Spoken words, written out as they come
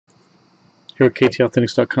Here at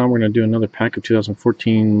KTAuthentics.com, we're going to do another pack of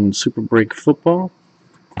 2014 Super Break football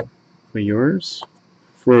for yours.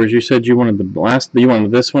 Flores, you said you wanted the last. You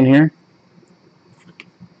wanted this one here.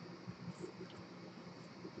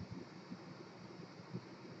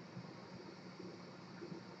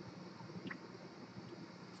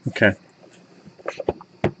 Okay.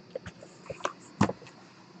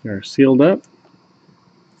 They're sealed up.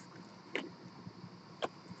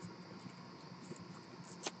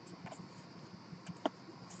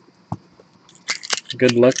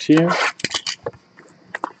 Good luck to you.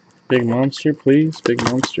 Big monster, please. Big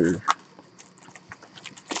monster.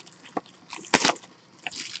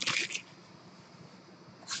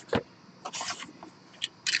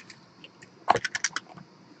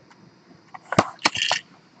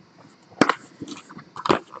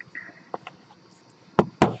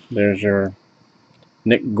 There's your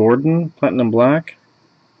Nick Gordon, Platinum Black.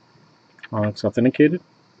 It's authenticated.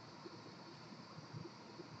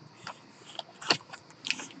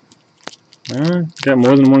 Got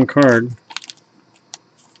more than one card.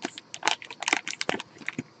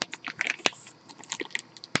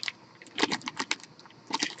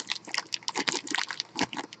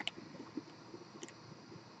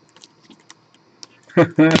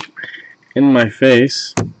 In my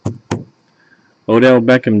face. Odell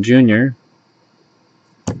Beckham Jr.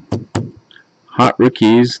 Hot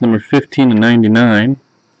Rookies, number 15 to 99.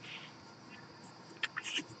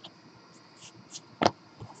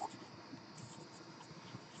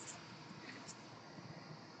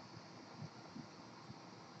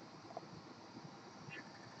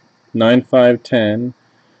 Nine, 5, 10.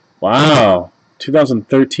 Wow,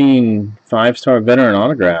 2013 5-star veteran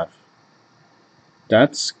autograph.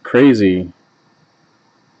 That's crazy.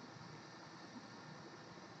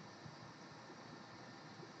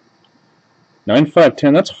 Nine, 5,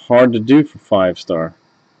 10. That's hard to do for 5-star.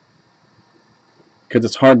 Because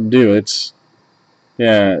it's hard to do. It's,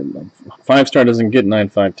 yeah, 5-star doesn't get 9,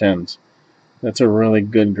 5, 10s. That's a really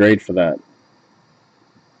good grade for that.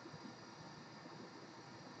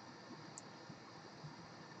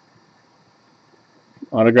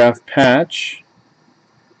 Autograph patch.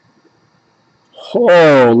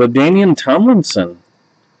 Oh, LaDainian Tomlinson.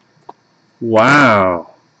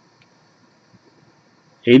 Wow.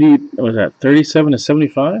 80, what was that, 37 to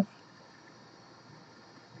 75?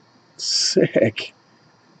 Sick.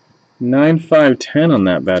 9, 5, 10 on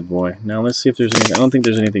that bad boy. Now let's see if there's anything. I don't think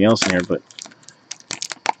there's anything else in here, but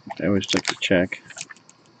I always like to check.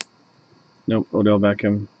 Nope, Odell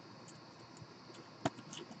Beckham.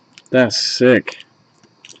 That's sick.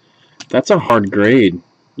 That's a hard grade,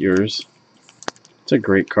 yours. It's a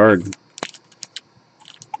great card.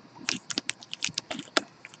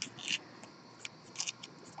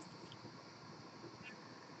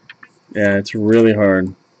 Yeah, it's really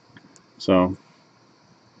hard. So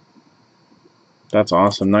that's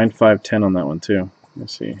awesome. 9, 5, 10 on that one too.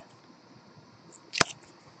 Let's see.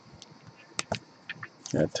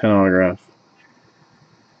 Yeah, 10 autograph.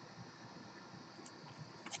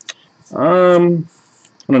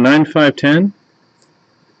 On a 9, 5, 10,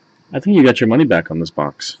 I think you got your money back on this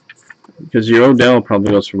box. Because your Odell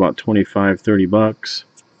probably goes for about 25, 30 bucks.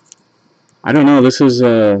 I don't know. This is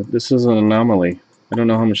an anomaly. I don't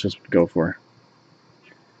know how much this would go for.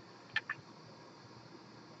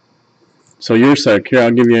 So your sec here,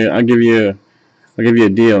 I'll give you a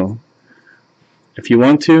deal. If you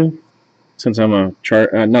want to, since I'm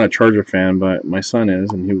not a Charger fan, but my son is,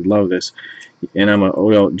 and he would love this, and I'm a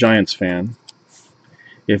Odell Giants fan.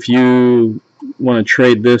 If you want to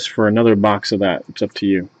trade this for another box of that, it's up to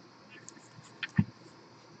you.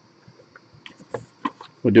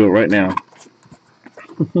 We'll do it right now.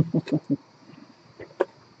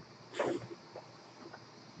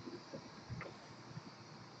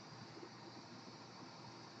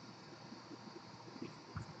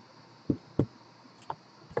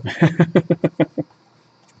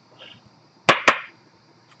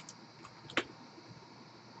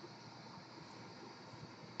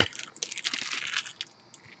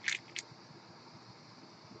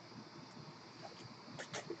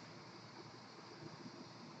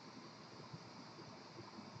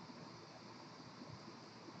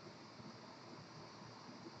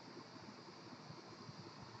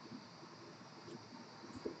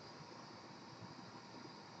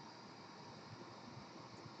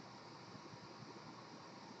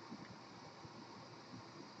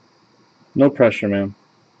 No pressure, man.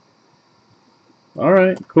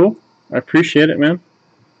 Alright, cool. I appreciate it, man.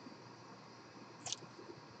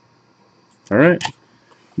 Alright.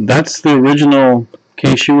 That's the original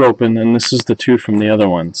case you opened, and this is the two from the other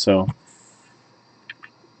one, so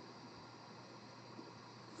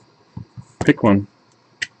Pick one.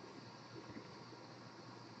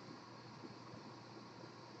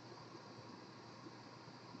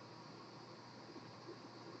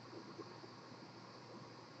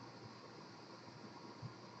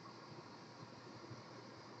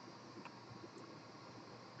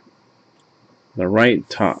 The right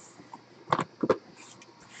top.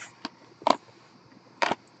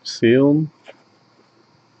 Sealed.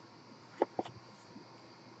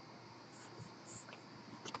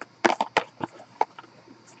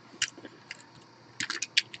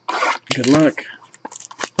 Good luck.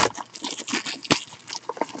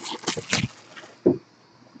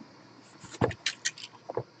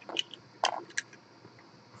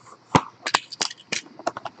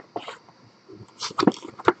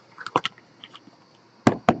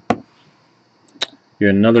 You're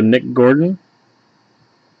another Nick Gordon.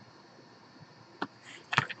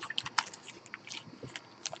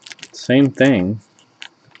 Same thing.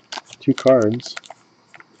 2 cards.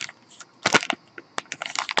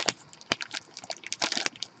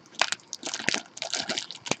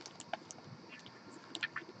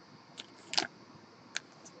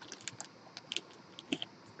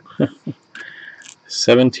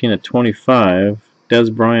 (17/25). Des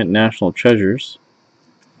Bryant National Treasures.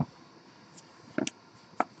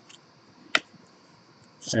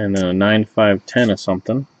 And then a 9/5/10 or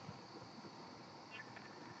something.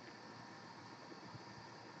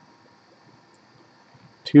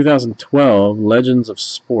 2012 Legends of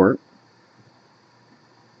Sport.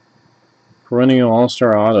 Perennial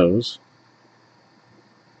All-Star Autos.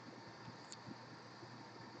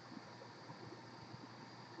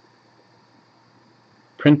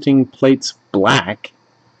 Printing plates black.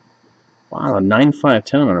 Wow, a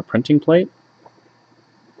 9/5/10 on a printing plate?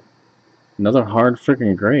 Another hard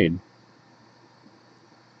freaking grade.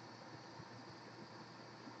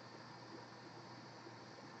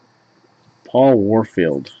 Paul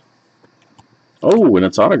Warfield. Oh, and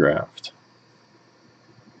it's autographed.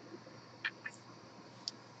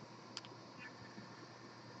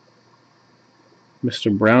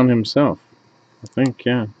 Mr. Brown himself, I think,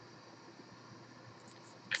 yeah.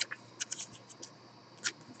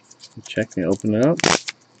 Check me, open it up.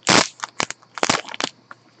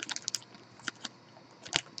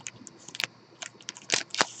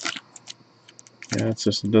 Yeah, it's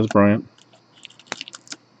just Des Bryant.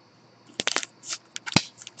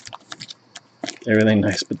 Everything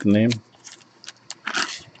nice but the name.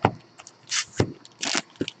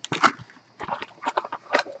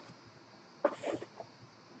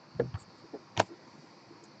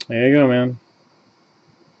 There you go, man.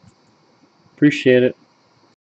 Appreciate it.